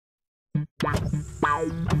Welcome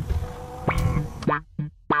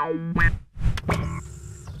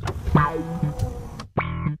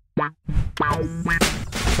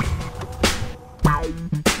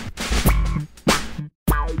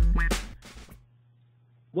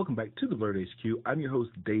back to the Blurred HQ. I'm your host,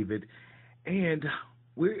 David, and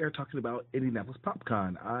we are talking about Indianapolis Pop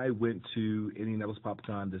Con. I went to Indianapolis Pop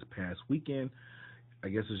Con this past weekend. I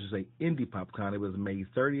guess I should say Indy Pop Con. It was May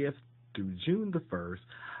 30th through June the 1st.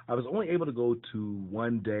 I was only able to go to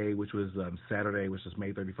one day, which was Saturday, which is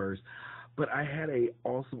May 31st, but I had a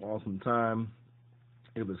awesome time.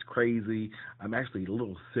 It was crazy. I'm actually a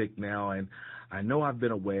little sick now, and I know I've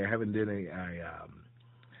been away. I haven't done a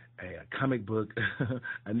comic book,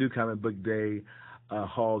 a new comic book day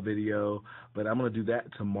haul video, but I'm going to do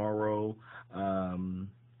that tomorrow, and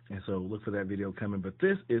so look for that video coming. But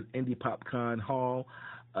this is Indy Pop Con Haul.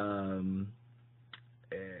 Well,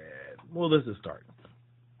 let's just start.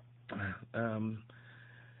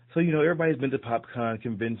 So, everybody's been to PopCon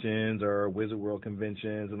conventions or Wizard World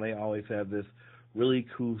conventions, and they always have this really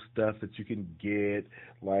cool stuff that you can get.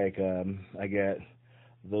 Like, I got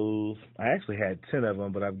those. I actually had 10 of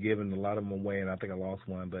them, but I've given a lot of them away, and I think I lost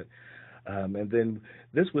one. But and then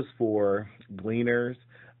this was for Gleaners,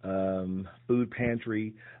 food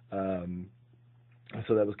pantry.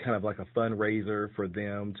 So that was kind of like a fundraiser for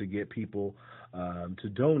them to get people to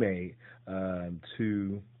donate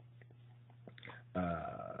to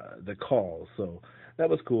the cause. So that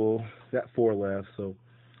was cool. Got 4 left, so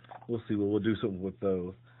we'll see. We'll do something with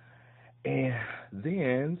those. And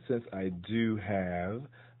then, since I do have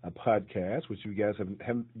a podcast, which you guys have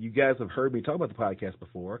heard me talk about the podcast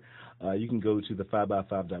before, you can go to the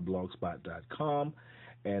 5x5.blogspot.com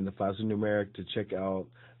and the 5's numeric to check out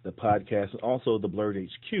the podcast, and also the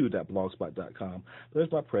blurredhq.blogspot.com.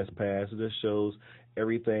 There's my press pass. It just shows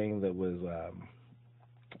everything that was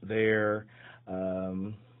there.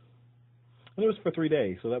 And it was for 3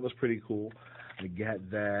 days, so that was pretty cool. I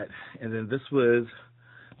got that. And then this was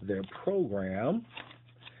their program,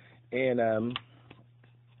 and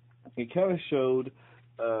it kind of showed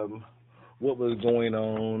what was going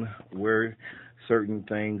on, where certain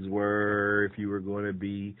things were, if you were going to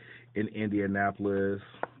be in Indianapolis,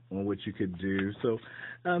 on what you could do. So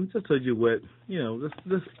just told you what,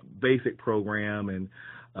 this basic program, and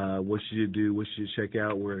what you should do, what you should check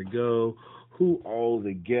out, where to go, who all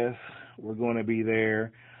the guests were going to be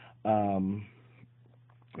there.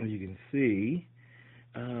 As you can see,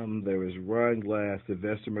 there was Ron Glass,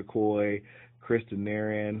 Sylvester McCoy, Kristen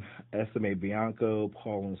Nairn, SMA Bianco,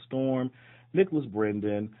 Paul and Storm, Nicholas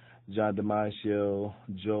Brendan, John DiMaggio,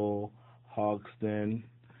 Joel Hogston.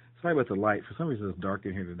 Sorry about the light. For some reason, it's dark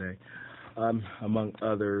in here today, among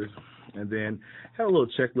others. And then had a little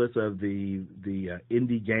checklist of the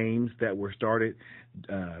indie games that were started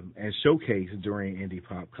and showcased during Indy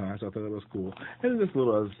Pop Con. So I thought that was cool. And then just a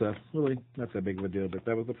little other stuff. Really not that big of a deal, but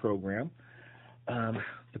that was the program.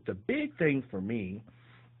 But the big thing for me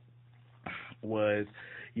was,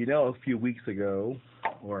 a few weeks ago,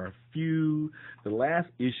 the last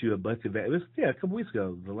issue of Buffy a couple weeks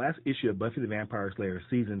ago, the last issue of Buffy the Vampire Slayer,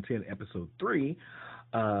 Season 10, Episode 3,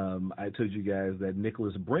 I told you guys that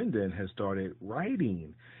Nicholas Brendan has started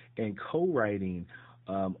writing and co-writing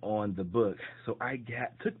on the book. So I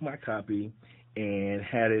took my copy and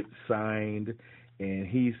had it signed, and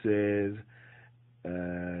he says,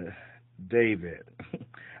 David,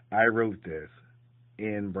 I wrote this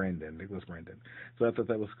in Nicholas Brendan. So I thought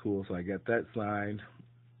that was cool. So I got that signed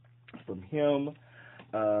from him.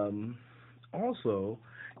 Also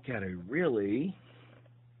got a really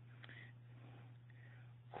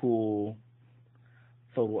cool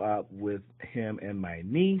photo op with him and my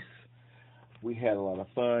niece. We had a lot of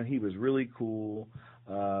fun. He was really cool,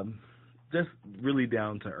 just really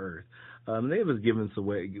down to earth. They was giving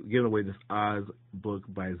away this Oz book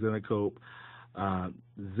by Zenoscope.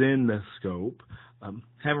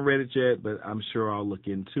 Haven't read it yet, but I'm sure I'll look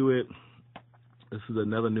into it. This is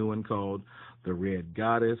another new one called The Red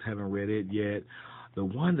Goddess. Haven't read it yet. The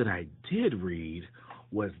one that I did read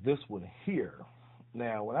was this one here.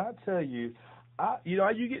 Now, when I tell you,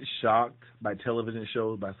 you get shocked by television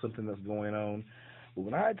shows, by something that's going on. But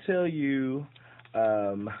when I tell you,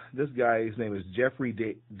 this guy's name is Jeffrey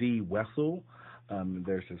D. Wessel.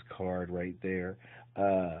 There's his card right there.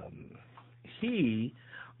 He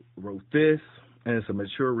wrote this, and it's a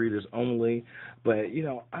mature readers only. But,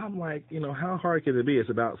 I'm like, how hard can it be? It's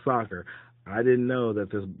about soccer. I didn't know that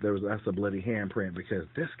that's a bloody handprint, because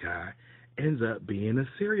this guy ends up being a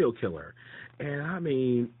serial killer. And, I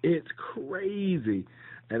mean, it's crazy.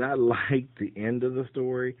 And I like the end of the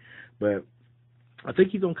story, but I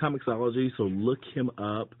think he's on Comixology, so look him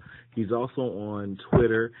up. He's also on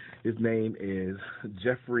Twitter. His name is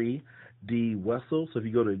Jeffrey D. Wessel. So if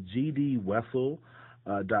you go to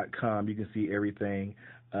gdwessel.com, you can see everything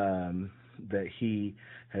that he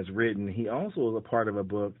has written. He also is a part of a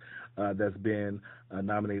book that's been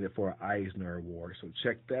nominated for an Eisner Award. So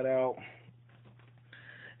check that out.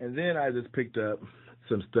 And then I just picked up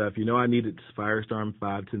some stuff. You know, I needed Firestorm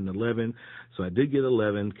 5, 10, and 11, so I did get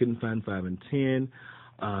 11. Couldn't find 5 and 10,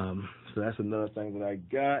 so that's another thing that I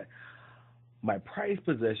got. My prized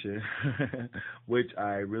possession, which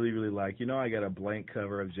I really, really like. You know, I got a blank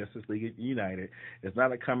cover of Justice League United. It's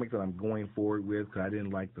not a comic that I'm going forward with because I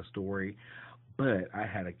didn't like the story, but I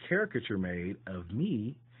had a caricature made of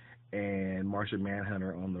me and Martian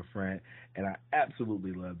Manhunter on the front, and I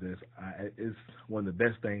absolutely love this. It's one of the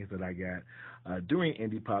best things that I got during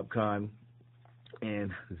Indy Pop Con,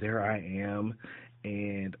 and there I am.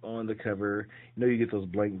 And on the cover, you know, you get those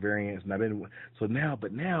blank variants, and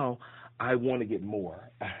now I want to get more.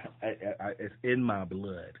 It's in my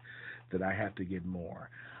blood that I have to get more.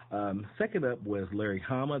 Second up was Larry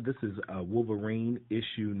Hama. This is Wolverine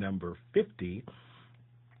issue number 50.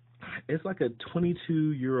 It's like a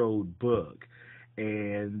 22-year-old book,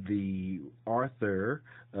 and the author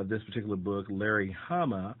of this particular book, Larry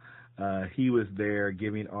Hama, he was there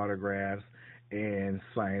giving autographs and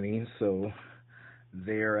signing. So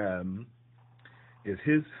there is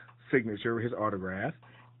his signature, his autograph,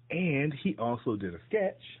 and he also did a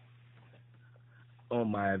sketch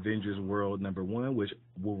on my Avengers World #1, which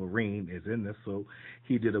Wolverine is in this. So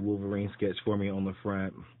he did a Wolverine sketch for me on the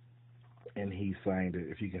front, and he signed it,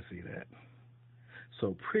 if you can see that.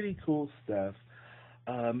 So pretty cool stuff.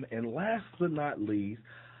 And last but not least,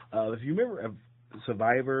 if you remember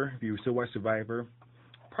Survivor, if you still watch Survivor,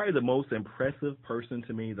 probably the most impressive person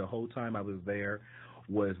to me the whole time I was there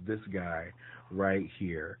was this guy right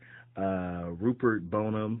here, Rupert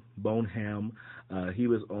Bonham. He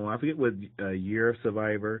was on, I forget what year of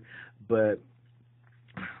Survivor, but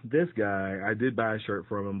this guy, I did buy a shirt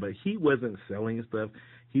from him, but he wasn't selling stuff.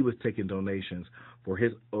 He was taking donations for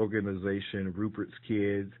his organization,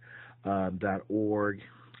 rupertskids.org,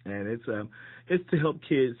 and it's to help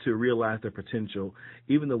kids to realize their potential,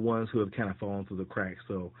 even the ones who have kind of fallen through the cracks.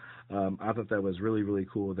 So I thought that was really, really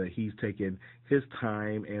cool that he's taken his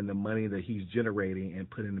time and the money that he's generating and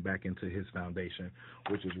putting it back into his foundation,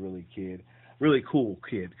 which is really cool.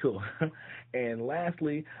 And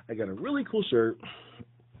lastly, I got a really cool shirt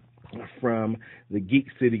from the Geek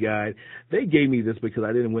City Guide. They gave me this because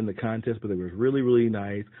I didn't win the contest, but it was really, really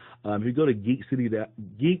nice. If you go to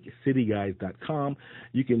geekcityguys.com,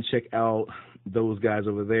 you can check out those guys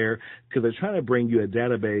over there because they're trying to bring you a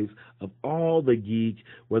database of all the geek,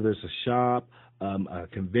 whether it's a shop, a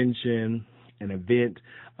convention, an event.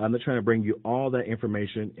 They're trying to bring you all that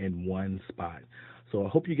information in one spot. So I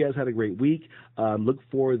hope you guys had a great week. Look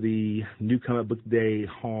for the new Comic Book Day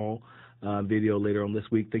haul video later on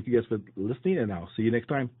this week. Thank you guys for listening, and I'll see you next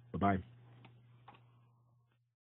time. Bye-bye.